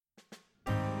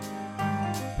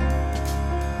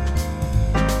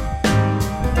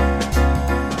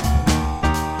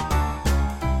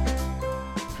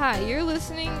Hi, you're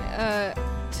listening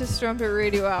to Strumpet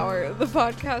Radio Hour, the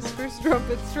podcast for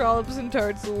strumpets, trollops, and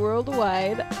tarts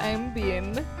worldwide. I'm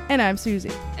Bean. And I'm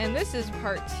Susie. And this is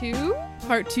part two.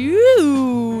 Part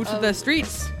two to the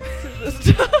streets.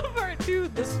 Part two,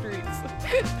 the streets.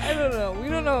 I don't know. We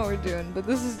don't know what we're doing, but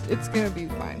it's gonna be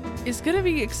fine. It's gonna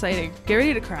be exciting. Get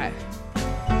ready to cry.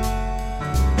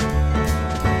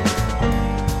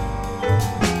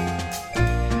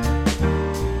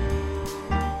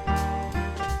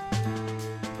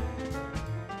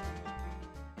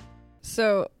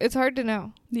 So it's hard to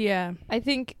know. Yeah. I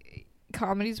think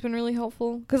comedy's been really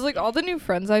helpful because like all the new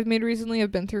friends I've made recently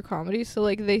have been through comedy, so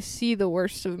like they see the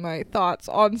worst of my thoughts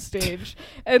on stage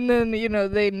and then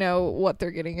they know what they're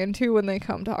getting into when they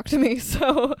come talk to me,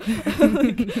 so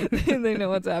like, they know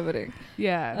what's happening.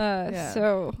 Yeah.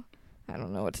 So I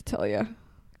don't know what to tell you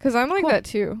because I'm like that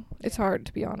too. It's hard,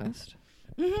 to be honest.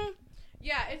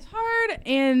 Yeah, it's hard,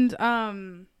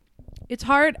 and it's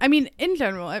hard. I mean, in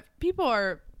general,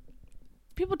 people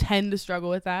tend to struggle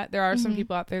with that. There are some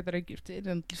people out there that are gifted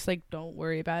and just like don't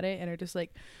worry about it and are just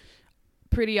like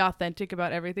pretty authentic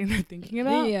about everything they're thinking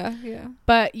about. Yeah.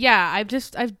 But yeah,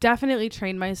 I've definitely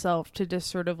trained myself to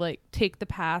just sort of like take the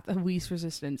path of least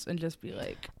resistance and just be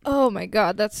like, oh my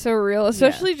god, that's so real,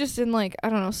 especially just in like, I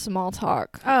don't know, small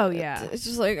talk. Oh yeah, it's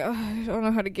just like, oh, I don't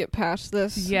know how to get past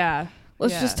this. Yeah.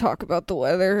 Let's just talk about the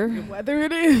weather. The weather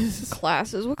it is.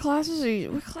 Classes. What classes are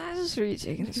you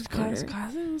taking this quarter?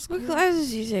 What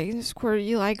classes are you taking this quarter?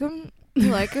 You like them?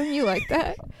 You like them? You like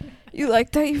that? You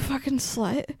like that, you fucking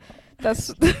slut?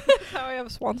 That's how I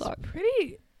have small talk.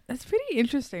 That's pretty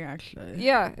interesting, actually.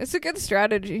 Yeah, it's a good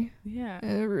strategy. Yeah.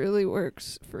 It really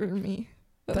works for me.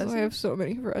 That's why I have so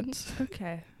many friends.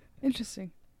 Okay.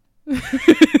 Interesting.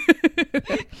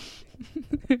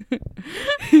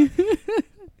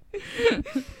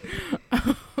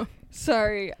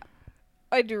 Sorry,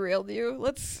 I derailed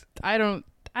you. I don't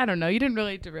know. You didn't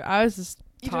really derail. I was just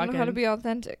talking. You don't know how to be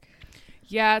authentic.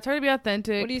 Yeah, it's hard to be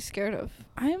authentic. What are you scared of?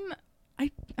 I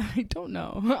don't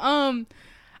know. I mean,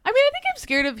 I think I'm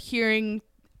scared of hearing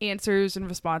answers and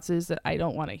responses that I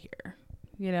don't want to hear.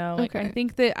 You know, like I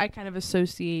think that I kind of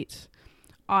associate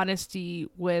honesty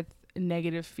with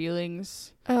negative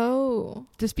feelings. Oh,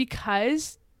 just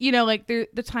because. Like the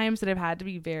times that I've had to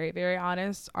be very, very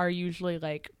honest are usually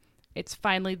like,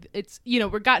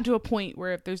 we're gotten to a point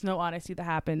where if there's no honesty that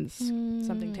happens,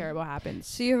 something terrible happens.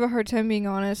 So you have a hard time being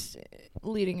honest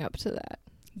leading up to that.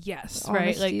 Yes,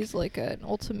 right? Like is like an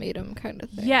ultimatum kind of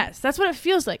thing. Yes, that's what it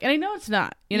feels like. And I know it's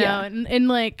not, know, and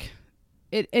like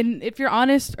and if you're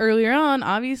honest earlier on,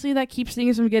 obviously that keeps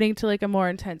things from getting to like a more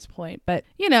intense point. But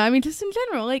I mean, just in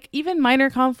general, like even minor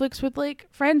conflicts with like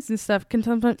friends and stuff can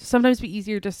sometimes be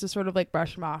easier just to sort of like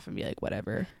brush them off and be like,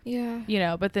 whatever.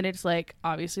 Yeah. But then it's like,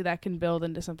 obviously that can build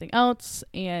into something else,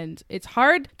 and it's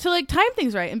hard to like time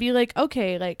things right and be like,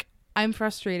 okay, like I'm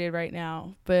frustrated right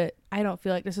now, but I don't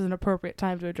feel like this is an appropriate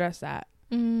time to address that.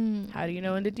 How do you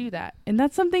know when to do that? And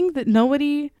that's something that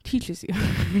nobody teaches you.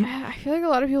 I feel like a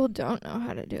lot of people don't know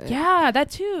how to do it. Yeah,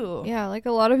 that too. Yeah, like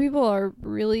a lot of people are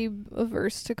really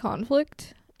averse to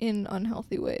conflict in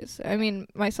unhealthy ways. I mean,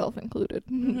 myself included,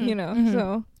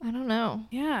 so I don't know.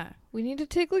 Yeah. We need to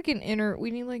take like an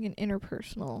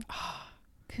interpersonal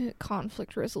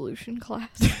conflict resolution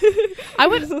class. I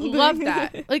would love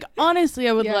that. Like, honestly,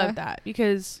 I would love that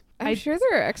because I'm sure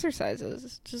there are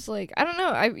exercises. Just like, I don't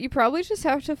know. You probably just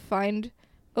have to find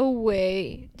a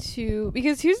way to,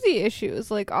 because here's the issue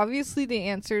is like, obviously the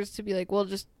answer is to be like, well,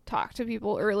 just talk to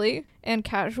people early and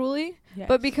casually. Yes.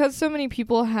 But because so many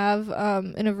people have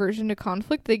an aversion to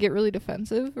conflict, they get really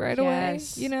defensive right away.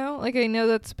 Like I know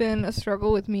that's been a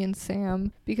struggle with me and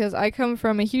Sam because I come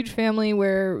from a huge family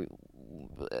where,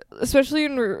 especially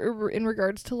in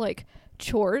regards to like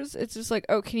chores, it's just like,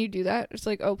 oh, can you do that? It's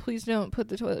like, oh, please don't put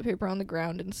the toilet paper on the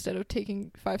ground instead of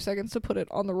taking 5 seconds to put it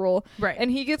on the roll. Right.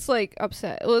 And he gets like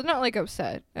upset. Well, not like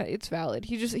upset. It's valid.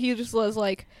 He just was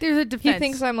like, there's a defense. He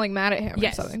thinks I'm like mad at him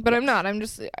or something, but I'm not. I'm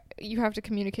just, you have to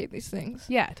communicate these things.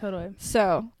 Yeah, totally.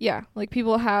 So yeah, like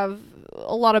people have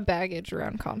a lot of baggage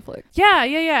around conflict. Yeah.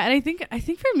 And I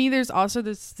think for me there's also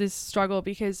this struggle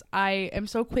because I am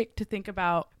so quick to think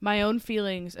about my own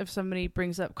feelings if somebody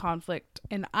brings up conflict,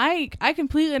 and I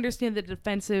completely understand the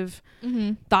defensive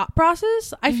thought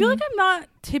process. I feel like I'm not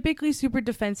typically super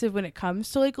defensive when it comes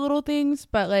to like little things,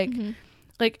 but like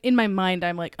like in my mind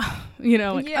I'm like you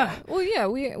know, like yeah. Well,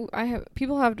 yeah,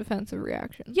 people have defensive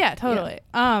reactions. yeah, totally.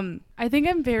 I think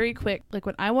I'm very quick, like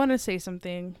when I want to say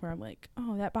something where I'm like,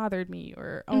 oh, that bothered me,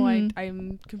 or oh,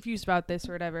 I'm confused about this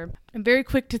or whatever. I'm very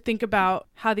quick to think about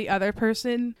how the other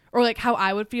person, or like how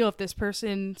I would feel if this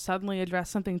person suddenly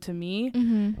addressed something to me.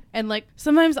 And like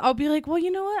sometimes I'll be like, well,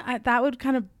 you know what, that would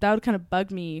kind of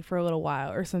bug me for a little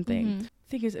while or something.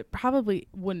 Thing is, it probably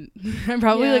wouldn't. I'm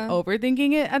probably like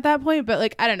overthinking it at that point, but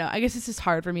like I don't know, I guess it's just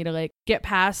hard for me to like get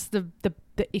past the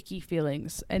icky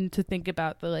feelings and to think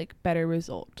about the like better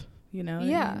result, you know?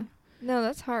 Yeah. I mean? No,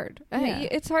 that's hard. Yeah.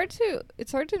 It's hard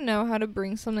to know how to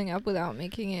bring something up without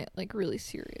making it like really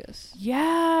serious.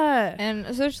 Yeah. And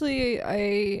especially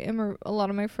a lot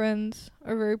of my friends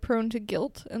are very prone to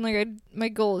guilt, and like my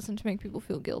goal isn't to make people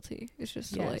feel guilty. It's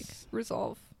just to like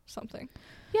resolve something.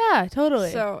 Yeah,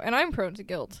 totally. So, and I'm prone to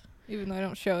guilt, even though I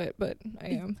don't show it, but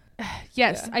I am.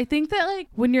 Yes, Yeah. I think that like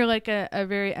when you're like a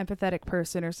very empathetic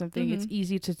person or something, it's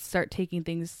easy to start taking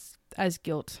things as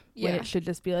guilt when it should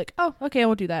just be like, oh, okay, I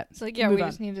won't do that. It's like, yeah, we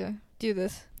just need to do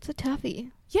this. It's a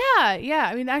toughie. Yeah.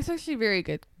 I mean, that's actually very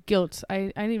good. Guilt.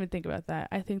 I didn't even think about that.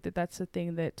 I think that that's a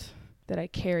thing that I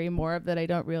carry more of that I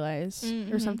don't realize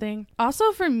or something.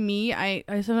 Also for me, I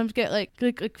sometimes get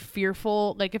like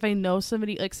fearful, like if I know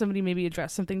somebody maybe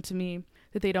addressed something to me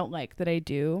that they don't like that I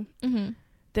do,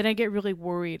 then I get really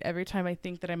worried every time I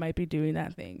think that I might be doing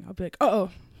that thing. I'll be like, oh,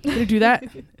 I'm gonna do that?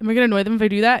 Am I gonna annoy them if I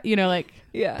do that? You know, like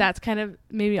that's kind of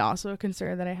maybe also a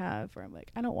concern that I have, where I'm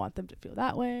like, I don't want them to feel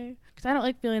that way because I don't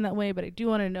like feeling that way, but I do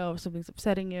want to know if something's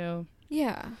upsetting you.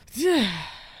 Yeah.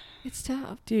 It's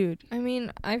tough, dude. I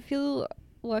mean, I feel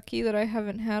lucky that I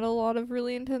haven't had a lot of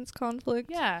really intense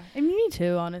conflict. Yeah, I mean, me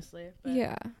too, honestly. But.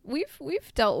 Yeah,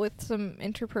 we've dealt with some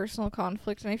interpersonal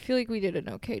conflict, and I feel like we did an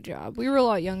okay job. We were a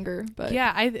lot younger, but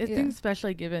yeah, I think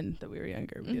especially given that we were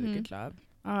younger, we did a good job.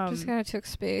 Just kind of took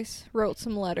space, wrote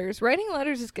some letters. Writing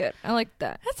letters is good. I like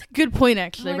that. That's a good point,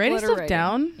 actually. Like writing stuff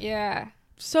down. Yeah.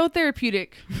 So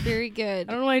therapeutic. Very good.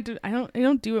 I don't know why I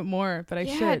don't do it more, but I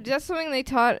should. Yeah, that's something they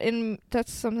taught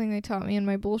me in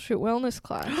my bullshit wellness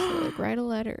class. So, like, write a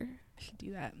letter. I should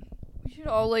do that.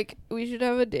 We should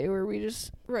have a day where we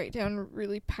just write down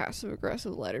really passive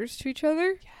aggressive letters to each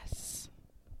other. Yes.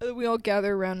 We all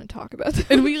gather around and talk about them.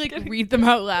 And we like read them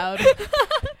out loud.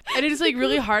 And it's like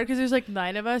really hard because there's like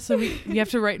 9 of us, so we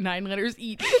have to write 9 letters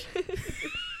each.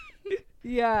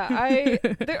 Yeah,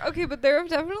 but there have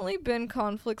definitely been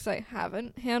conflicts I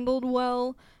haven't handled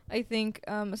well. I think,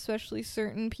 especially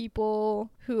certain people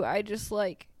who I just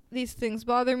like, these things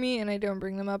bother me and I don't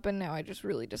bring them up, and now I just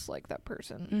really dislike that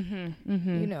person.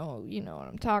 You know what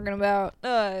I'm talking about.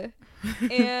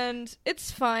 And it's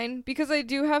fine because I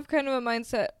do have kind of a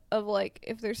mindset of like,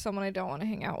 if there's someone I don't want to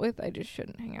hang out with, I just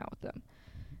shouldn't hang out with them.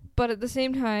 But at the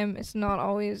same time, it's not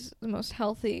always the most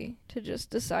healthy to just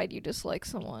decide you dislike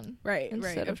someone.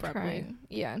 Instead of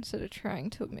trying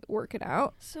to work it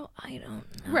out. So I don't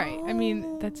know. Right. I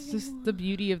mean, that's just the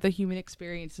beauty of the human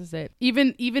experience, is that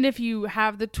even if you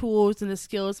have the tools and the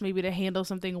skills maybe to handle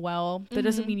something well, that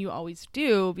doesn't mean you always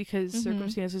do, because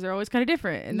circumstances are always kind of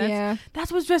different. And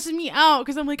that's what stresses me out,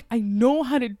 because I'm like, I know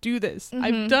how to do this.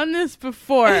 I've done this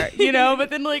before, you know, but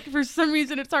then like for some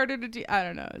reason it's harder to do. I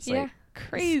don't know. It's like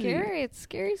crazy. It's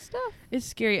scary stuff. It's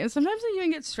scary. And sometimes I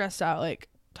even get stressed out like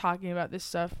talking about this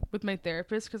stuff with my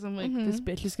therapist, because I'm like, this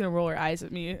bitch is gonna roll her eyes at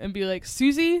me and be like,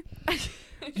 Susie,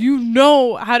 you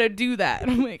know how to do that.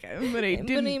 And I'm like, but I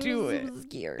didn't do it.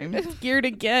 I'm scared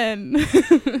again.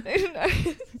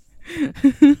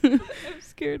 I'm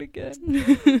scared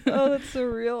again. Oh, that's so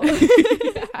real.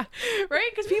 Yeah. Right?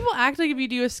 Because people act like if you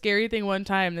do a scary thing one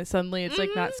time, then suddenly it's like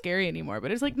not scary anymore.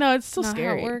 But it's like, no, it's still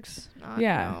scary. How it works. Not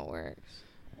how it works.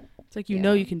 It's like, you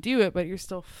know you can do it, but you're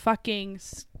still fucking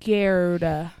scared.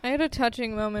 I had a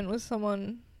touching moment with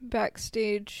someone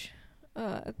backstage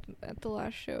at the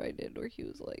last show I did, where he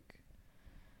was like,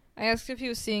 I asked if he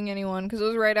was seeing anyone, because it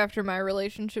was right after my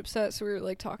relationship set, so we were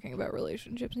like talking about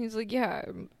relationships, and he's like, yeah,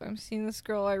 I'm seeing this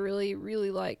girl I really,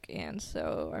 really like, and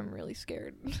so I'm really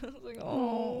scared. I was like,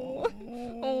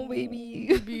 oh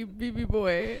baby. baby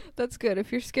boy. That's good.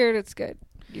 If you're scared, it's good.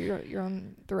 You're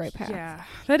on the right path. Yeah,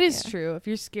 that is true. If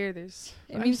you're scared, it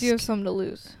means you have something to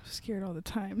lose. I'm scared all the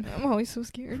time. I'm always so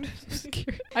scared.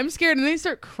 I'm scared, and then I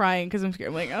start crying because I'm scared.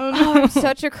 I'm like, oh no. I'm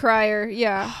such a crier.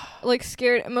 Yeah, like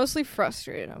scared, mostly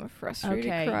frustrated. I'm a frustrated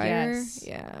crier. Yes.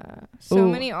 Yeah. So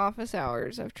many office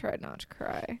hours I've tried not to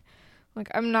cry. Like,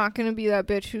 I'm not gonna be that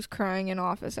bitch who's crying in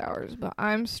office hours, but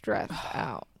I'm stressed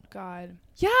out. God.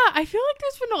 Yeah, I feel like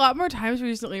there's been a lot more times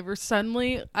recently where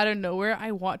suddenly, out of nowhere,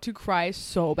 I want to cry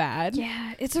so bad.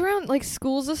 Yeah, it's around, like,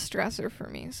 school's a stressor for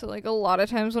me. So, like, a lot of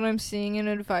times when I'm seeing an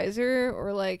advisor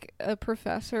or, like, a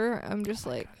professor, I'm just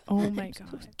like, oh my I'm so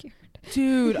God. scared.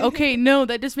 Dude, okay, no,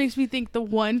 that just makes me think the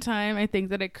one time I think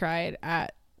that I cried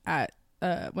at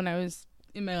when I was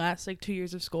in my last, like, 2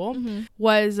 years of school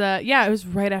was, it was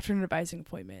right after an advising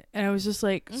appointment. And I was just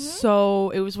like, so,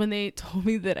 it was when they told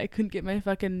me that I couldn't get my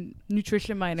fucking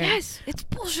nutrition minor. Yes, it's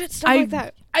bullshit stuff like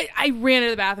that. I ran to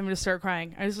the bathroom and just started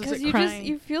crying. I was just like crying.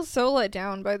 You feel so let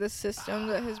down by this system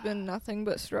that has been nothing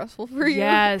but stressful for you.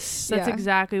 Yes, that's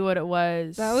exactly what it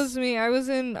was. That was me. I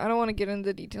don't want to get into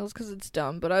the details because it's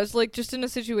dumb, but I was like just in a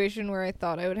situation where I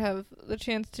thought I would have the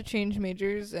chance to change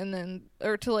majors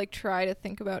or to like try to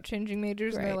think about changing majors.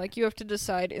 Right. And they're like, you have to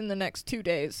decide in the next 2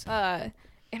 days.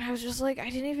 And I was just like, I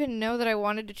didn't even know that I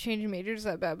wanted to change majors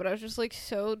that bad, but I was just like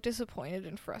so disappointed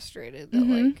and frustrated that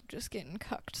like just getting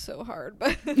cucked so hard.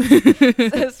 But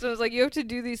so I was like, you have to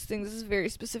do these things this very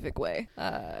specific way.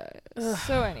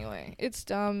 So anyway, it's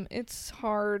dumb. It's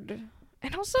hard.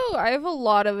 And also I have a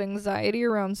lot of anxiety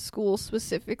around school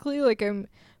specifically. Like I'm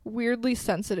weirdly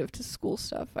sensitive to school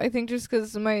stuff. I think just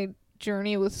because my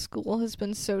journey with school has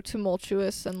been so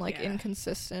tumultuous and like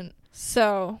inconsistent.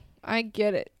 So I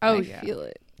get it. I feel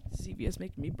it. CVS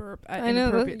making me burp at I know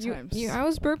inappropriate times. I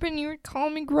was burping. You were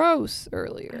calling me gross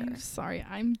earlier. I'm sorry.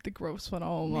 I'm the gross one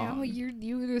all along. Now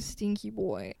you're the stinky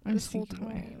boy. I'm this stinky whole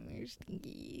time. boy. You're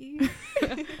stinky.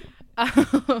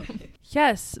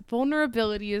 Yes,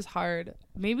 vulnerability is hard.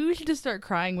 Maybe we should just start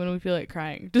crying when we feel like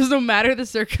crying. Just no matter the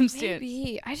circumstance.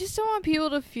 Maybe. I just don't want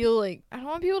people to feel like I don't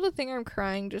want people to think I'm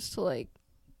crying just to like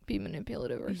be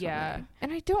manipulative or something. Yeah.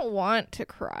 And I don't want to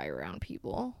cry around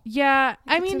people. Yeah.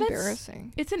 I mean, that's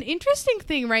embarrassing. It's an interesting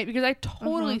thing, right? Because I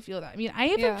totally feel that. I mean, I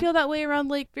even feel that way around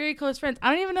like very close friends.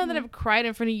 I don't even know that I've cried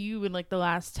in front of you in like the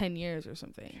last 10 years or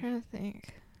something. I'm trying to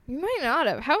think. You might not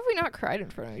have. How have we not cried in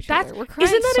front of each other? We're crying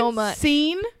isn't that so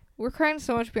insane? much. We're crying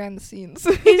so much behind the scenes.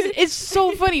 It's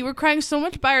so funny. We're crying so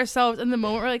much by ourselves, and the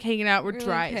moment we're like hanging out, we're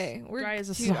dry. Okay, we're dry as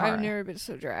a Sahara. I've never been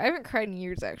so dry. I haven't cried in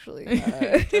years, actually.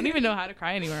 I don't even know how to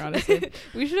cry anywhere, honestly.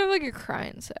 We should have like a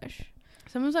crying sesh.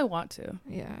 Sometimes I want to.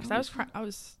 Yeah. Because I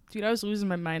was losing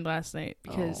my mind last night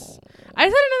because I just had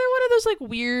another one of those like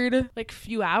weird like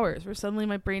few hours where suddenly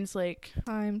my brain's like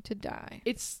time to die.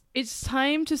 It's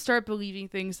time to start believing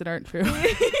things that aren't true.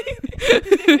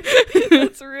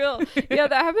 That's real. Yeah,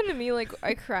 that happened to me. Like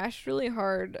I crashed really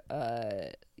hard.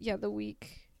 The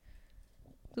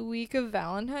week of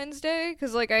Valentine's Day,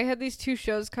 because like I had these 2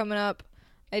 shows coming up.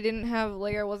 I didn't have,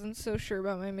 like, I wasn't so sure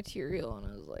about my material, and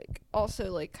I was, like,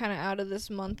 also, like, kind of out of this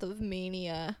month of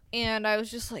mania, and I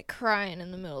was just, like, crying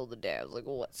in the middle of the day. I was like,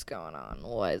 what's going on?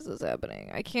 Why is this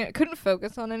happening? Couldn't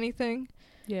focus on anything.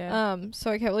 Yeah. So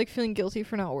I kept, like, feeling guilty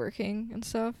for not working and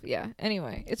stuff. Yeah.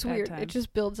 Anyway, it's weird. It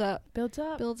just builds up.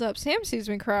 Sam sees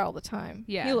me cry all the time.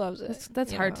 Yeah. He loves it.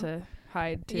 That's hard to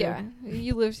hide, too. Yeah.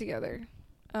 You live together.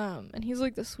 And he's,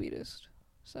 like, the sweetest.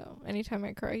 So anytime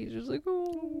I cry, he's just like,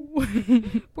 oh,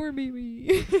 poor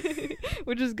baby.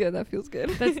 Which is good. That feels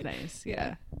good. That's nice.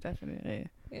 Yeah, definitely.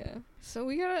 Yeah. So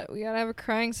we gotta have a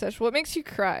crying session. What makes you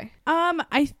cry?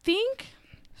 I think.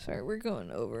 Sorry, we're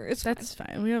going over. That's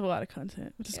fine. We have a lot of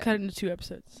content. We'll just cut it into 2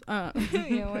 episodes. Yeah,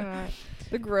 why not?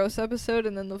 The gross episode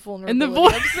and then the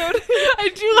vulnerability episode. I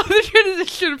do love the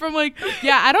transition from like,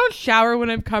 I don't shower when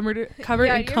I'm covered in cum. You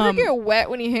ever get wet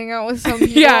when you hang out with some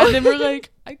people? Yeah, and then we're like,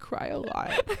 I cry a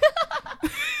lot.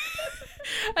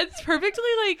 It's perfectly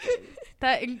like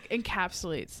that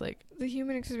encapsulates like the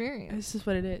human experience. This is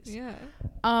what it is. Yeah.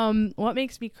 What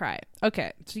makes me cry?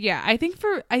 Okay, so I think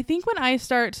when I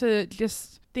start to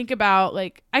just think about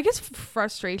like, I guess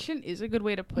frustration is a good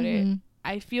way to put it.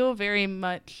 I feel very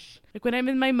much like when I'm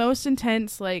in my most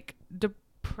intense like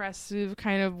depressive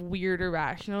kind of weird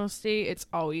irrational state, it's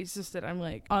always just that I'm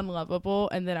like unlovable,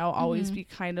 and then I'll always be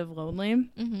kind of lonely.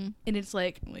 And it's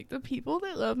like the people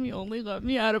that love me only love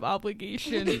me out of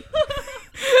obligation.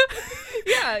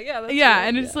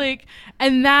 And it's like,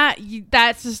 and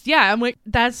that's just I'm like,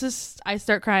 that's just, I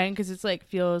start crying because it's like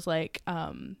feels like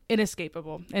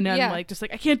inescapable, and I'm like just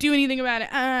like I can't do anything about it,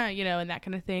 and that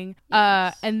kind of thing.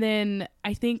 And then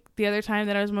I think the other time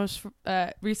that I was most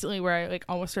recently where I like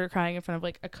almost started crying in front of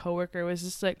like a coworker was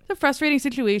just like the frustrating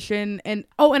situation, and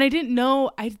I didn't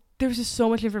know there was just so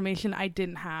much information I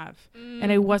didn't have,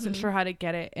 and I wasn't sure how to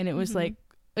get it, and it was like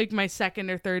my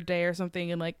second or third day or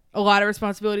something, and like a lot of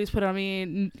responsibilities put on me,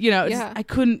 and I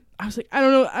I was like, I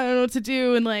don't know what to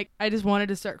do. And like, I just wanted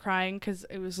to start crying because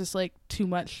it was just like too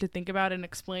much to think about and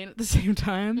explain at the same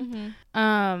time.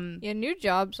 Yeah, new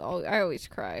jobs. I always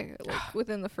cry like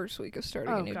within the first week of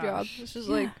starting a new job. It's just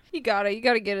like, you gotta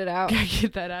get it out. Gotta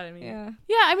get that out of me. Yeah.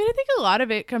 Yeah, I mean, I think a lot of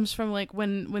it comes from like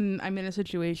when I'm in a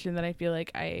situation that I feel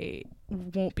like I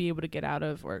won't be able to get out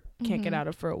of or can't get out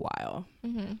of for a while.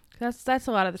 That's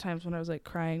a lot of the times when I was like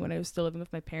crying when I was still living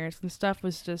with my parents and stuff,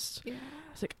 was just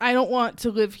it's like, I don't want to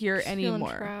live here just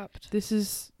anymore. Trapped. This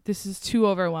is too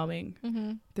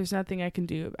overwhelming. There's nothing I can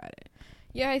do about it.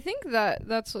 Yeah, I think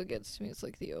that's what gets to me. It's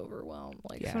like the overwhelm.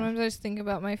 Like sometimes I just think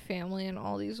about my family and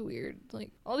all these weird, like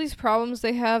all these problems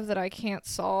they have that I can't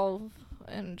solve,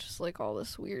 and just like all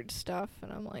this weird stuff,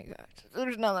 and I'm like,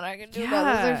 there's nothing I can do about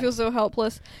this. I feel so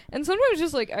helpless. And sometimes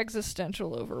just like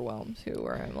existential overwhelm too,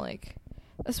 where I'm like,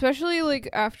 especially like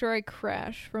after I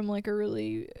crash from like a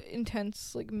really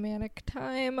intense like manic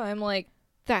time, I'm like,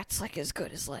 that's like as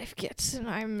good as life gets. And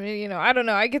I'm, I don't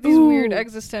know, I get these weird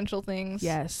existential things.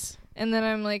 Yes. And then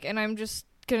I'm like, and I'm just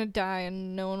gonna die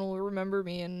and no one will remember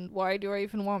me, and why do I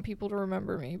even want people to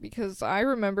remember me? Because I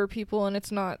remember people, and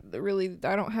it's not really,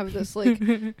 I don't have this like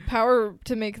power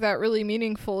to make that really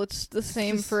meaningful. It's the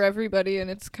same for everybody, and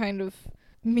it's kind of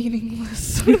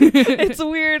meaningless. It's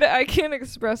weird. I can't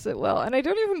express it well, and I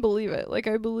don't even believe it. Like,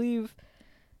 I believe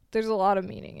there's a lot of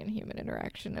meaning in human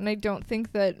interaction, and I don't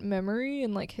think that memory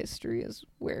and like history is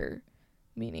where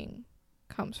meaning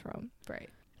comes from. Right.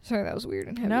 Sorry, that was weird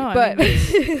and heavy. No, but I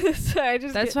mean, so I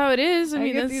just that's how it is. I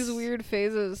get these weird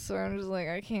phases, so I'm just like,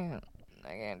 I can't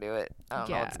do it. I don't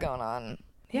know what's going on.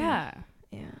 Yeah.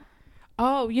 Yeah.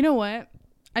 Oh, you know what?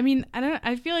 I mean,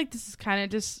 I feel like this is kind of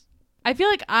just, I feel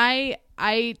like I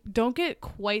don't get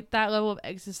quite that level of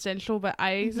existential, but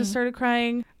I just started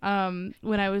crying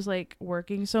when I was like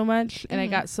working so much and I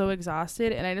got so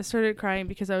exhausted, and I just started crying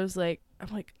because I'm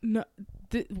like, no,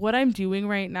 what I'm doing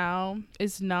right now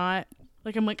is not,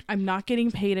 like, I'm not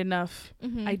getting paid enough.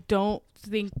 I don't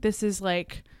think this is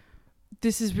really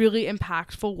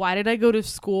impactful. Why did I go to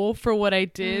school for what I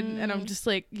did? And I'm just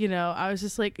like, I was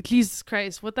just like, Jesus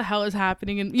Christ, what the hell is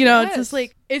happening? And, it's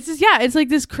like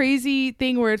this crazy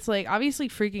thing where it's like, obviously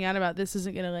freaking out about this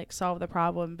isn't going to like solve the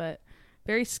problem, but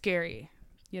very scary,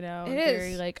 it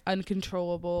very is. Like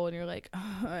uncontrollable. And you're like,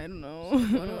 I don't know. What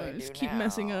do I just do keep now?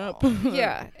 messing up.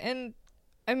 Yeah. And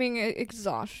I mean,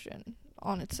 exhaustion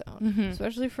on its own,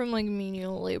 especially from like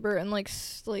menial labor and like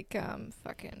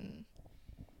fucking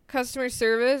customer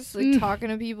service, like talking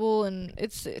to people, and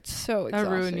it's so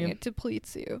exhausting. It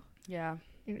depletes you. Yeah.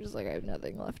 You're just like, I have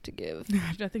nothing left to give. I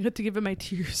have nothing left to give but my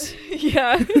tears.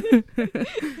 Yeah.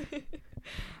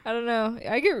 I don't know.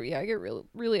 I get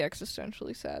really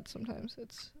existentially sad sometimes.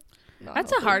 It's not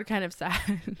That's healthy. a hard kind of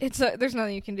sad. It's there's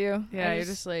nothing you can do. Yeah, you're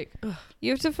just like, ugh.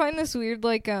 You have to find this weird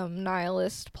like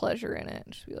nihilist pleasure in it.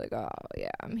 Just be like, oh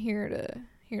yeah, I'm here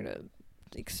to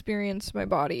experience my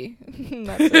body.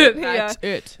 That's it. That's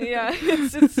it. Yeah,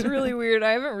 it's really weird.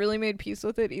 I haven't really made peace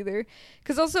with it either,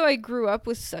 because also I grew up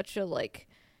with such a like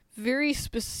very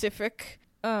specific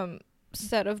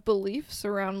set of beliefs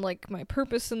around like my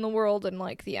purpose in the world and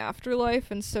like the afterlife,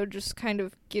 and so just kind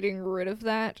of getting rid of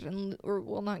that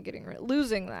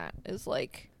losing that is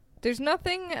like, there's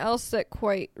nothing else that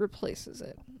quite replaces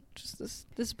it. Just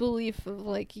this belief of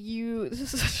like, this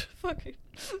is such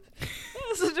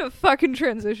a fucking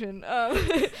transition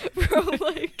from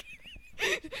like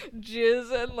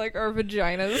jizz and like our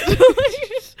vaginas.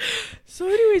 So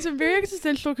anyways, I'm very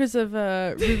existential because of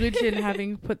religion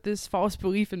having put this false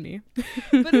belief in me.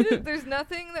 But there's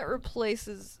nothing that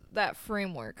replaces that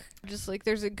framework. Just like,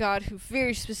 there's a God who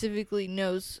very specifically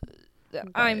knows that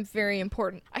I'm very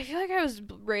important. I feel like I was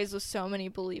raised with so many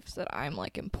beliefs that I'm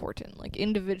like important, like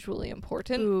individually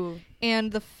important. Ooh.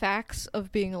 And the facts of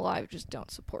being alive just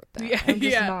don't support that. Yeah, I'm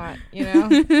just not,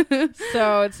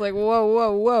 So it's like,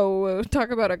 whoa.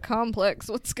 Talk about a complex.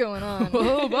 What's going on?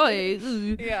 Oh boy.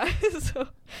 Yeah. So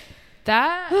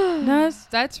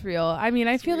that's real. I mean,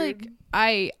 I feel weird.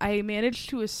 like I managed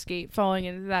to escape falling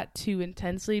into that too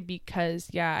intensely because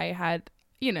I had,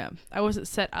 I wasn't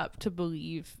set up to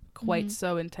believe quite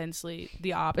so intensely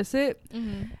the opposite.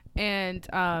 And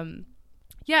I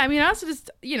mean, I also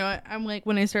just, I'm like,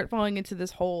 when I start falling into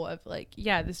this hole of like,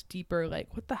 this deeper,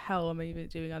 like, what the hell am I even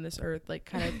doing on this earth, like,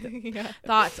 kind of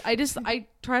thoughts, I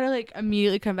try to like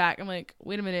immediately come back. I'm like,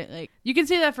 wait a minute, like, you can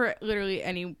say that for literally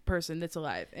any person that's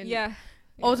alive, and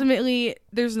ultimately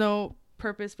there's no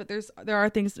purpose, but there are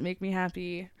things that make me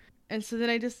happy. And so then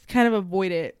I just kind of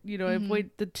avoid it, avoid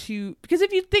the two, because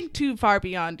if you think too far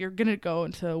beyond, you're going to go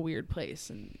into a weird place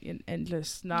and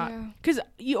just not, because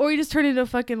you just turn into a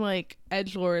fucking like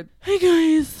edgelord. Hey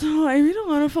guys, so I read a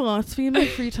lot of philosophy in my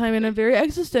free time, and I'm very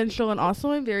existential, and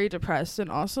also I'm very depressed, and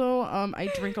also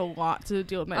I drink a lot to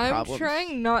deal with my problems. I'm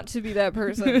trying not to be that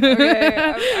person. Okay,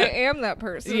 I am that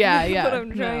person. Yeah. But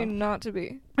I'm trying not to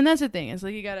be. And that's the thing. It's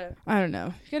like you gotta, I don't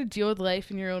know, you gotta deal with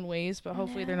life in your own ways, but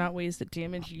hopefully they're not ways that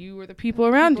damage you or the people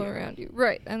around you.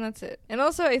 Right, and that's it. And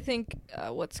also, I think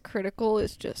what's critical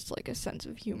is just like a sense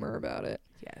of humor about it.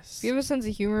 Yes. If you have a sense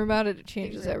of humor about it, it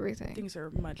changes everything. Things are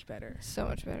much better. So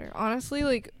much better. Honestly,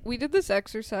 like, we did this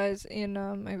exercise in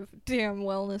my damn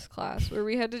wellness class where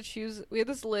we had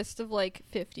this list of like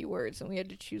 50 words, and we had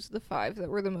to choose the 5 that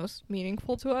were the most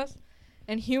meaningful to us.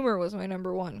 And humor was my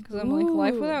number 1, because I'm like,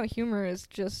 life without humor is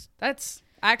just... That's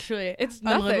actually... It's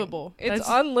unlivable. It's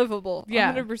unlivable.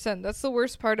 Yeah. 100%. That's the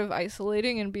worst part of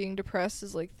isolating and being depressed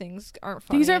is, like, things aren't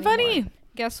funny Things aren't anymore. funny.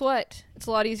 Guess what? It's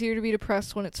a lot easier to be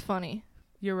depressed when it's funny.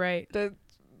 You're right.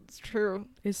 That's true.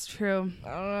 It's true. I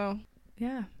don't know.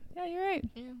 Yeah. Yeah, you're right.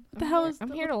 Yeah. What the hell is...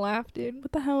 I'm here to laugh, dude.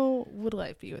 What the hell would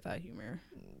life be without humor?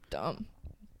 Dumb.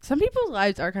 Some people's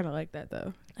lives are kind of like that,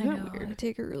 though. I know. Weird? I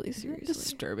take it really seriously.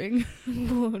 Disturbing.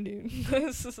 Whoa, dude.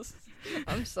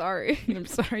 I'm sorry. I'm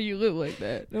sorry you live like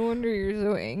that. No wonder you're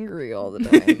so angry all the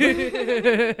time.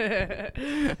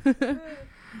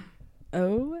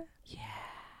 Oh, yeah.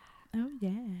 Oh,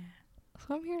 yeah.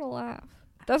 So I'm here to laugh.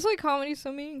 That's why comedy's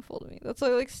so meaningful to me. That's why,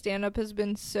 like, stand-up has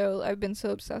been so... I've been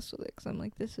so obsessed with it, because I'm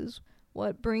like, this is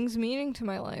what brings meaning to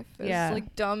my life. As,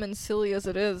 like, dumb and silly as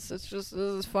it is, it's just,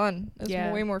 this is fun. It's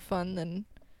way more fun than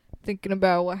thinking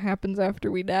about what happens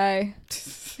after we die.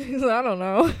 I don't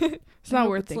know. It's not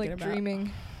worth thinking about.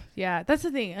 Dreaming. Yeah, that's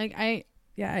the thing. Like, I'm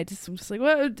just like,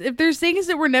 well, if there's things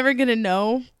that we're never gonna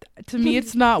know, to me,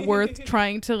 it's not worth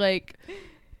trying to, like,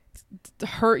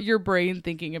 hurt your brain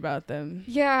thinking about them.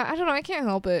 Yeah, I don't know. I can't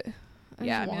help it. I mean,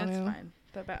 that's fine.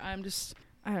 But I'm just,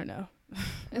 I don't know.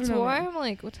 It's why I'm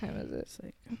like, what time is it? It's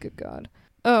like, good God.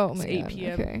 Oh, my God. 8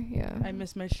 p.m. Okay, yeah. I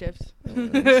missed my shift.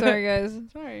 Sorry, guys.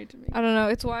 Sorry to me. I don't know.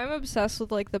 It's why I'm obsessed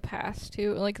with, like, the past,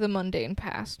 too. Like, the mundane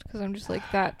past. Because I'm just like,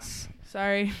 that's...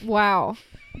 Sorry. Wow.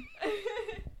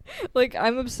 Like,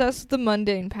 I'm obsessed with the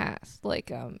mundane past.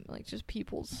 Like just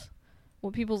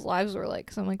what people's lives were like.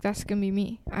 Because I'm like, that's going to be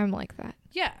me. I'm like that.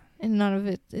 Yeah. And none of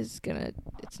it is going to...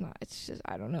 It's not... It's just...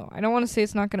 I don't know. I don't want to say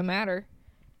it's not going to matter.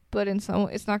 But it's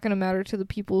not going to matter to the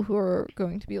people who are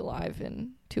going to be alive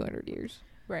in 200 years.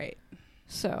 Right.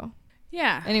 So.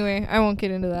 Yeah. Anyway, I won't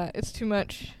get into that. It's too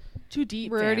much. Too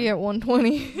deep. We're already at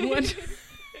 120.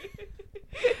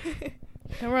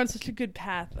 And we're on such a good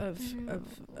path of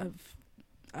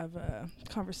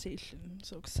conversation.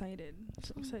 So excited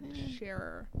to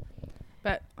share.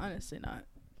 But honestly,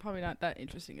 probably not that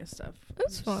interesting as stuff.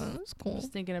 That's fun. That's cool. I'm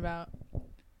just thinking about,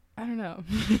 I don't know.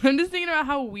 I'm just thinking about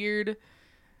how weird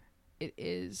it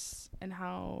is and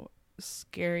how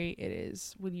scary it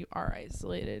is when you are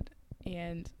isolated,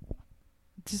 and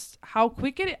just how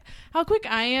quick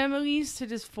I am, at least, to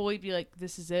just fully be like,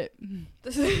 this is it.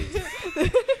 This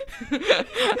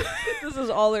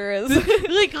is all there is.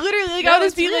 Like, literally, like, I'll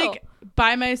just be real. Like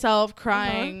by myself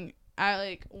crying at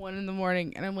like 1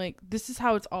 a.m, and I'm like, this is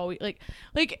how it's always like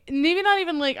maybe not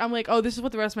even like I'm like, oh, this is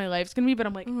what the rest of my life's gonna be, but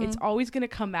I'm like, it's always gonna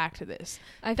come back to this.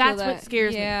 That's what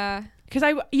scares me.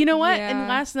 Because you know what? And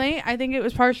last night, I think it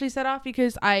was partially set off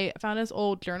because I found this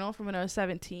old journal from when I was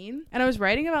 17, and I was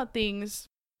writing about things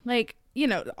like, you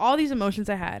know, all these emotions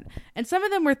I had. And some of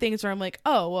them were things where I'm like,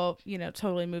 oh, well, you know,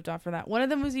 totally moved on from that. One of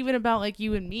them was even about like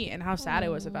you and me and how sad I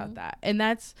was about that. And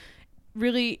that's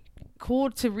really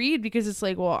cool to read because it's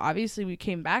like, well, obviously we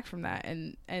came back from that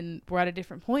and we're at a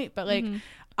different point. But like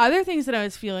other things that I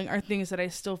was feeling are things that I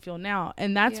still feel now.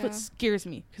 And that's what scares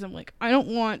me, because I'm like, I don't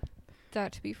want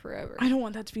that to be forever. I don't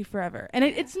want that to be forever. And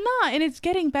it's not, and it's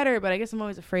getting better, but I guess I'm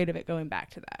always afraid of it going back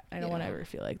to that. I don't want to ever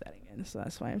feel like that again. So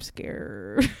that's why I'm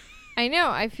scared. I know.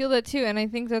 I feel that too. And I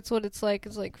think that's what it's like.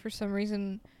 It's like, for some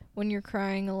reason, when you're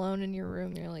crying alone in your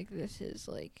room, you're like, this is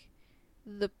like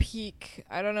the peak.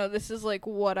 I don't know. This is like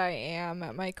what I am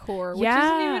at my core, which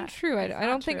isn't even true. I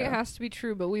don't think it has to be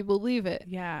true, but we believe it.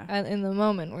 Yeah. And in the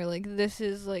moment, we're like, this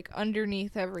is like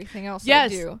underneath everything else I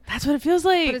do. That's what it feels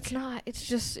like. But it's not. It's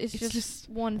just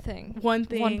one thing. One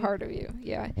thing. One part of you.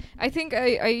 Yeah. I think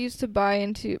I used to buy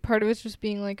into, part of it's just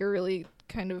being like a really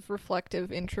kind of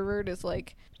reflective introvert is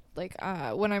like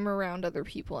when I'm around other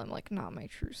people, I'm like not my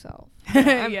true self. I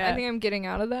think I'm getting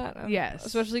out of that.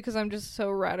 Especially because I'm just so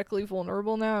radically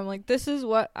vulnerable now. I'm like, this is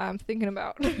what I'm thinking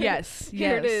about. Yes.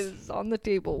 Here it is on the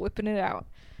table, whipping it out.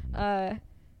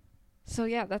 So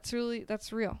yeah, that's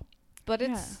real. But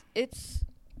it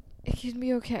can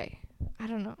be okay. I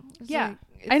don't know. It's Yeah.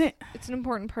 like, it's an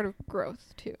important part of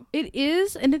growth too. It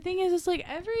is, and the thing is, it's like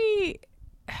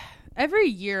every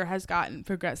year has gotten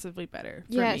progressively better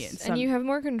for me. And you have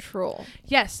more control.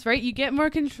 Yes, right? You get more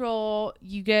control.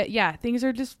 You get, things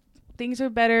are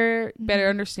better, better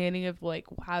understanding of like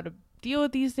how to deal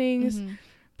with these things. Mm-hmm.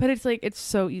 But it's like, it's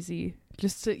so easy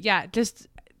just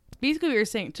basically what you're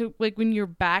saying, to like when you're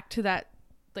back to that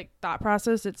like thought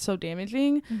process, it's so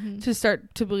damaging to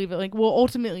start to believe it. Like, well,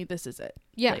 ultimately this is it.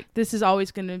 Yeah. Like, this is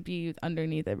always going to be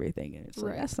underneath everything. And it's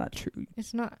like, that's not true.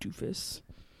 It's not. Doofus.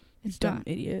 It's dumb not.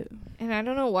 Idiot. And I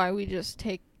don't know why we just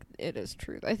take it as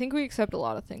truth. I think we accept a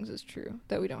lot of things as true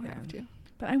that we don't have to.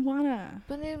 But I wanna.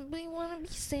 But we wanna be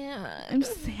sad. I'm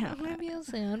sad. I wanna be a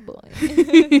sad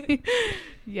boy.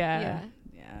 Yeah.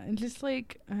 And just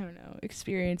like, I don't know,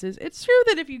 experiences. It's true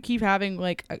that if you keep having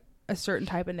like a certain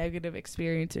type of negative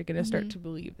experience, you're gonna start to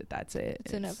believe that that's it.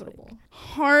 It's inevitable. Like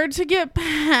hard to get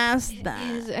past that.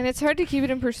 It is, and it's hard to keep it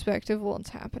in perspective while it's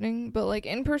happening. But like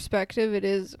in perspective, it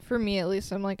is, for me at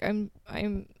least. I'm like, I'm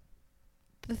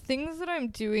the things that I'm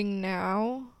doing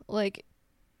now, like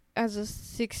as a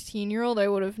 16-year-old, I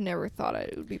would have never thought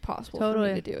it would be possible for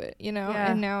me to do it, you know?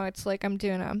 Yeah. And now it's like I'm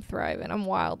doing it, I'm thriving, I'm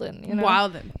wildin', you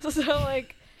know? So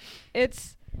like,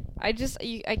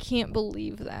 I can't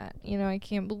believe that, you know? I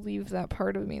can't believe that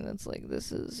part of me that's like,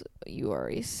 you are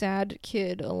a sad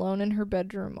kid alone in her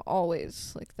bedroom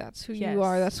always. Like, that's who you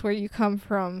are, that's where you come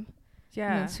from.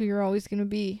 Yeah. And that's who you're always gonna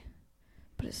be.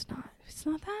 But it's not. It's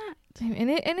not that. And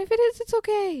if it is, it's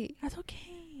okay. That's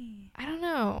okay. I don't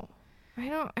know.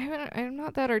 I'm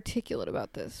not that articulate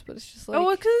about this, but it's just like...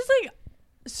 Oh, because it's like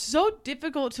so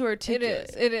difficult to articulate.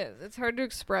 It is. It's hard to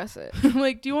express it.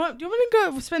 Like, do you want to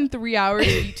go spend 3 hours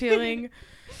detailing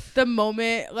the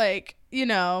moment, like, you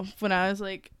know, when I was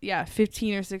like,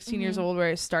 15 or 16 years old, where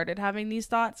I started having these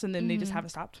thoughts, and then they just haven't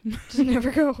stopped. Just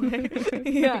never go away.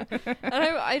 Yeah.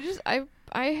 And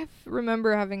I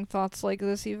remember having thoughts like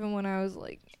this even when I was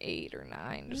like 8 or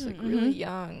 9, just like really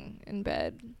young in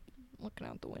bed, looking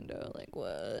out the window, like,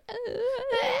 what?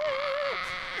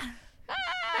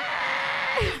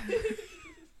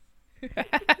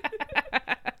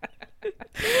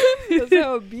 That's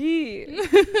how it be.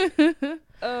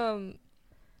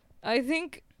 I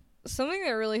think something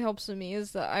that really helps me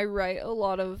is that I write a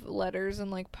lot of letters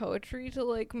and like poetry to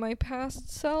like my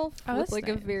past self with like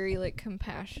a very like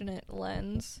compassionate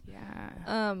lens.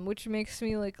 Yeah. Which makes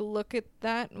me like look at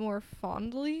that more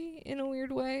fondly in a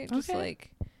weird way. Just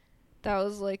like that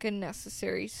was like a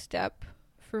necessary step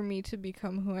for me to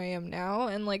become who I am now.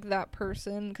 And like that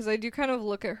person, because I do kind of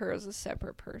look at her as a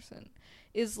separate person,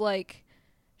 is like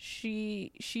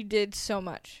she did so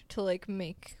much to like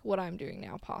make what I'm doing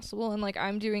now possible, and like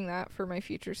I'm doing that for my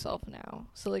future self now.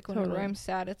 So like whenever I'm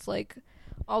sad, it's like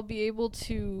I'll be able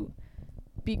to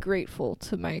be grateful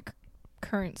to my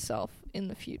current self in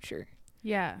the future.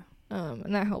 Yeah.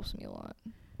 And that helps me a lot.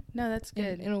 No, that's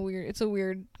good. It's a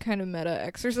weird kind of meta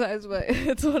exercise, but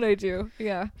it's what I do.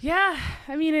 Yeah. Yeah.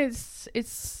 I mean, it's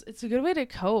a good way to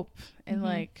cope, and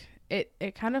like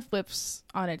it kind of flips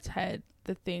on its head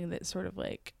the thing that sort of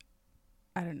like,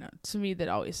 I don't know, to me that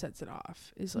always sets it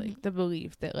off is like the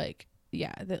belief that like,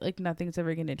 that like nothing's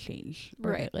ever gonna change,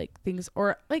 right? That, like things,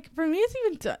 or like for me it's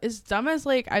even as dumb as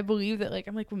like I believe that like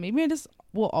I'm like, well, maybe I just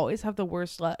will always have the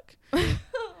worst luck.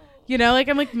 You know, like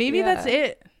I'm like, maybe that's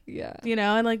it. Yeah. You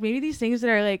know, and like maybe these things that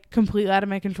are like completely out of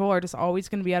my control are just always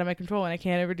going to be out of my control, and I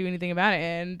can't ever do anything about it,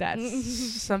 and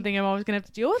that's something I'm always going to have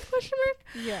to deal with, question mark?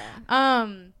 Yeah.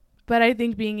 But I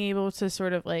think being able to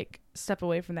sort of like step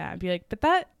away from that and be like, but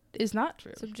that is not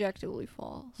true. It's objectively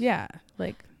false. Yeah.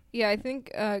 Like, yeah, I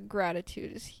think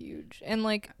gratitude is huge, and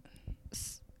like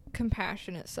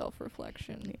compassionate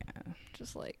self-reflection. Yeah.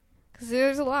 Just like, because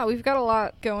we've got a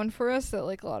lot going for us that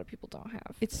like a lot of people don't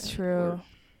have. It's true.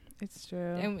 It's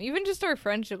true. And even just our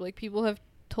friendship, like people have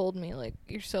told me like,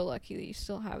 you're so lucky that you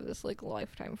still have this like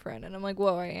lifetime friend, and I'm like,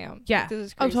 whoa, I am. Yeah. Like, this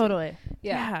is crazy. Oh, totally.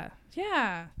 Yeah.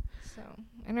 Yeah. So,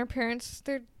 and our parents,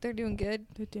 they're doing good.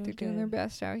 They're doing their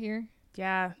best out here.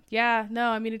 Yeah. Yeah. No,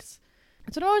 I mean, it's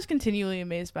what I'm always continually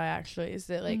amazed by, actually, is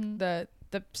that like the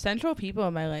central people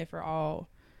in my life are all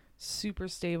super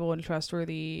stable and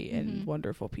trustworthy and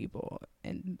wonderful people,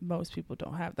 and most people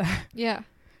don't have that. Yeah.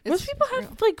 Most people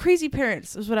have like crazy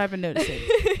parents, is what I've been noticing.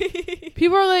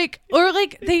 People are like, or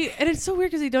like and it's so weird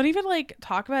because they don't even like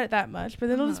talk about it that much, but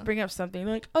then they'll just bring up something.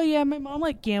 They're like, oh yeah, my mom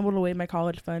like gambled away my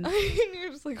college fund. And you're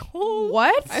just like, oh,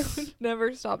 what? I would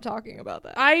never stop talking about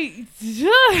that.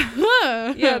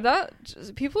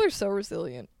 People are so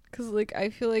resilient, because like I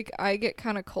feel like I get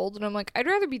kind of cold and I'm like, I'd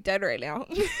rather be dead right now.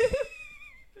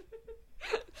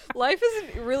 Life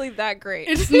isn't really that great.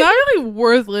 It's not really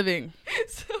worth living.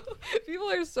 People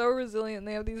are so resilient.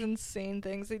 They have these insane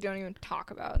things they don't even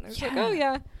talk about. And they're just like, oh,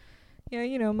 yeah,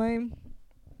 you know,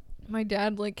 my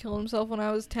dad, like, killed himself when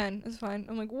I was 10. It's fine.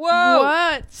 I'm like, whoa.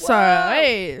 What?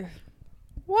 Sorry.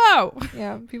 Whoa.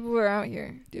 Yeah, people are out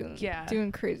here doing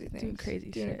crazy things.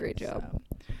 Doing a great job. So.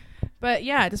 But,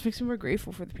 yeah, it just makes me more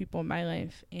grateful for the people in my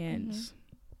life. And,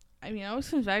 I mean, I always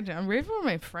comes back to I'm grateful for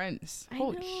my friends.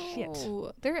 Holy shit.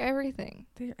 They're everything.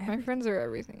 My friends are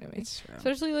everything to me. It's true.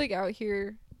 Especially, like, out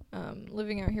here,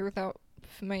 living out here without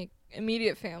my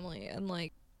immediate family and,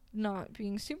 like, not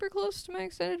being super close to my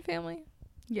extended family.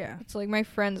 Yeah. It's like my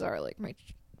friends are, like, my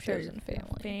chosen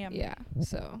family. Yeah,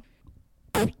 so.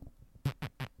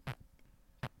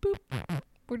 Boop.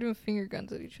 We're doing finger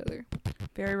guns at each other.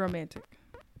 Very romantic.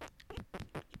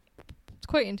 It's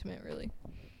quite intimate, really.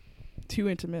 Too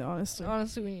intimate, honestly.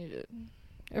 Honestly, we need it.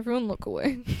 Everyone look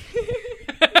away.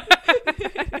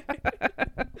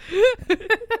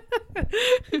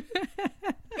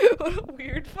 What a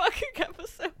weird fucking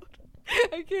episode.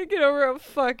 I can't get over how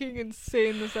fucking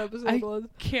insane this episode was. I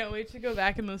can't wait to go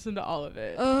back and listen to all of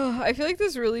it. I feel like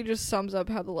this really just sums up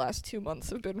how the last 2 months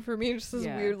have been for me. Just this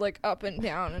weird, like, up and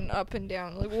down and up and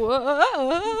down. Like, whoa,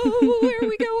 where are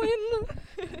we going?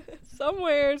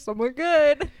 Somewhere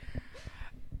good.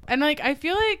 And, like, I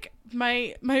feel like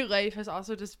my life has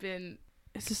also just been,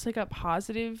 it's just, like, a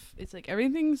positive, it's, like,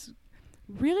 everything's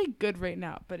really good right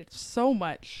now, but it's so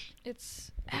much.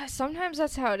 It's sometimes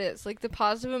that's how it is. Like, the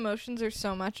positive emotions are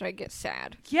so much I get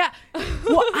sad. Yeah.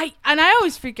 Well, I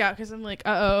always freak out because I'm like,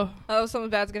 oh, something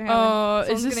bad's gonna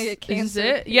happen. Someone's gonna get cancer. Is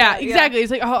it? Yeah, exactly. Yeah.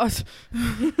 It's like,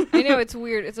 I know, it's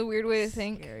weird. It's a weird way to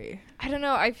think. Scary. I don't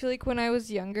know. I feel like when I was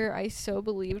younger, I so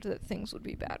believed that things would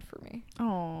be bad for me.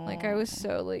 Oh. Like, I was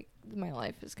so, like, my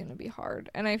life is gonna be hard,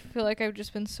 and I feel like I've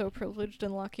just been so privileged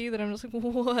and lucky that I'm just like,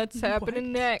 what's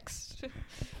happening next?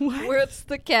 What's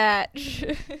the catch?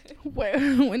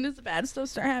 When does the bad stuff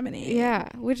start happening? Yeah,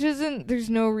 which isn't, there's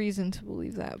no reason to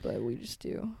believe that, but we just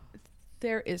do.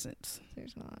 There isn't.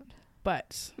 There's not.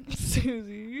 But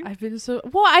Susie, I've been so,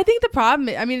 well, I think the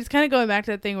problem, I mean, it's kind of going back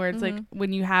to that thing where it's like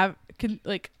when you have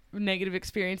like negative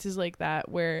experiences like that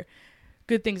where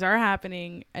good things are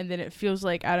happening and then it feels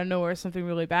like out of nowhere something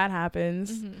really bad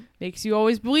happens, makes you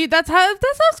always believe that's how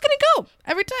it's gonna go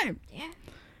every time. Yeah,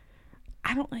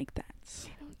 I don't like that.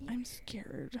 I'm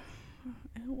scared.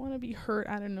 I don't want to be hurt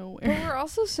out of nowhere. But we're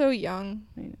also so young.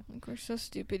 I know. Like, we're so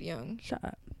stupid young. Shut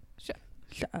up.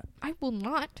 Shut up. I will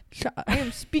not. Shut up. I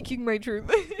am speaking my truth.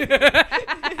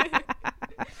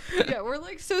 Yeah, we're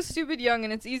like so stupid young,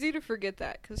 and it's easy to forget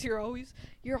that because you're always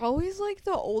like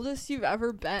the oldest you've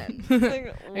ever been.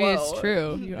 Like, I mean, it's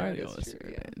true. You are the oldest true,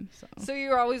 you've ever been. So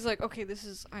you're always like, okay,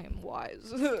 I am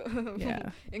wise.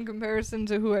 Yeah. In comparison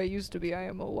to who I used to be, I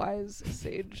am a wise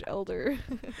sage elder.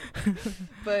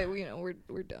 But you know,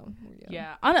 we're dumb. We're young.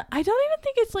 Yeah. I don't even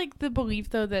think it's like the belief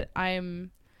though that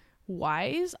I'm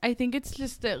wise. I think it's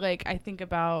just that like I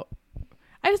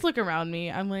just look around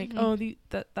me. I'm like, oh,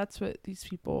 that's what these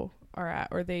people are at,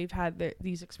 or they've had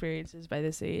these experiences by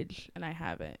this age, and I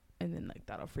haven't. And then like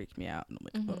that'll freak me out, and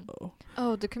I'm like,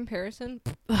 oh, the comparison.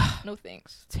 No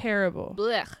thanks. Terrible.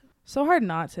 Blech. So hard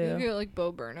not to. You feel like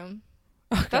Bo Burnham.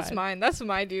 Oh, that's mine. That's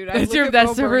my dude. That's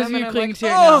the person you cling to.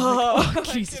 Oh, like,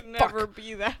 I could never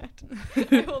be that.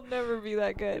 I will never be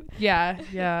that good.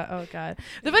 Yeah. Oh god.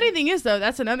 The funny thing is though,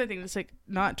 that's another thing that's like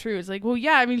not true. It's like, well,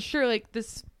 yeah, I mean, sure, like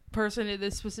this person did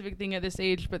this specific thing at this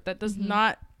age, but that does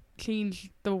not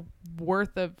change the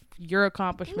worth of your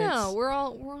accomplishments. No, we're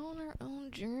all on our own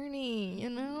journey, you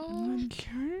know.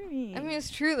 Journey. I mean,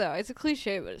 it's true though. It's a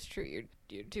cliche, but it's true.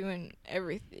 You're doing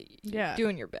everything. You're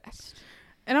doing your best.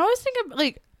 And I was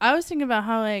thinking about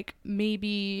how like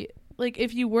maybe like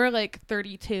if you were like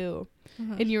 32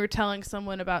 and you were telling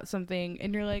someone about something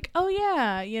and you're like, oh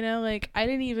yeah, you know, like I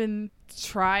didn't even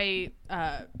try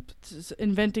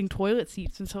inventing toilet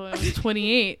seats until I was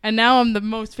 28 and now I'm the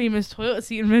most famous toilet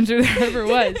seat inventor there ever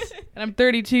was and I'm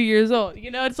 32 years old.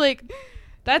 You know, it's like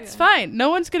that's fine. No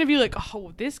one's gonna be like,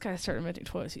 oh, this guy started inventing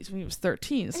toilet seats when he was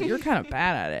 13, so you're kind of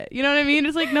bad at it. You know what I mean?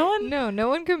 It's like no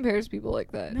one compares people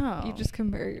like that. No, you just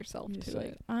compare yourself to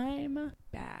it. I'm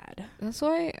bad. That's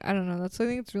why I don't know. That's why I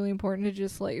think it's really important to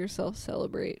just let yourself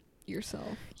celebrate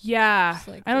yourself. Yeah,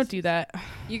 like, I don't do that.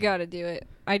 You gotta do it.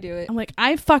 I do it. I'm like,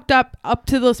 I fucked up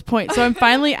to this point, so I'm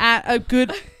finally at a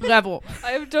good level.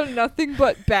 I have done nothing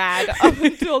but bad up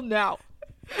until now.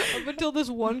 Up until this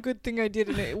one good thing I did,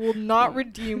 and it will not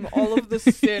redeem all of the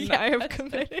sin I have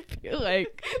committed. I feel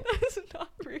like that's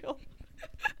not real.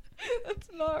 That's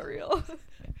not real.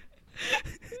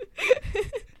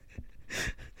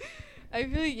 I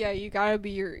feel like, yeah, you gotta be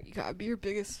your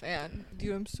biggest fan.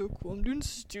 Dude, I'm so cool. I'm doing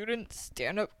student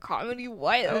stand-up comedy.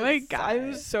 What? Oh my God.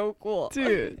 I'm so cool.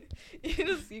 Dude.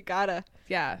 you gotta.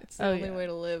 Yeah. It's the only way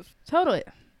to live. Totally.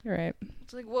 You're right.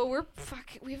 It's like, well,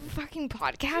 we have a fucking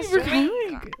podcast. We're Oh kind my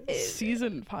of like God.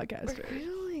 seasoned We're podcasters. kind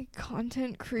of like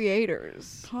content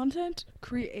creators. Content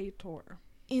creator.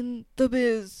 In the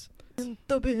biz. In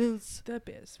the biz. The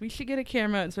biz. We should get a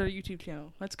camera and start a YouTube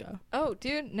channel. Let's go. Oh,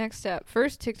 dude, next step.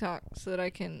 First TikTok so that I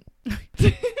can...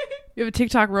 You have a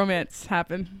TikTok romance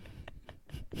happen.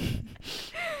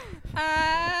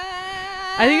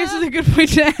 I think this is a good point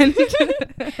to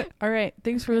end. All right.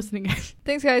 Thanks for listening, guys.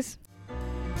 Thanks, guys.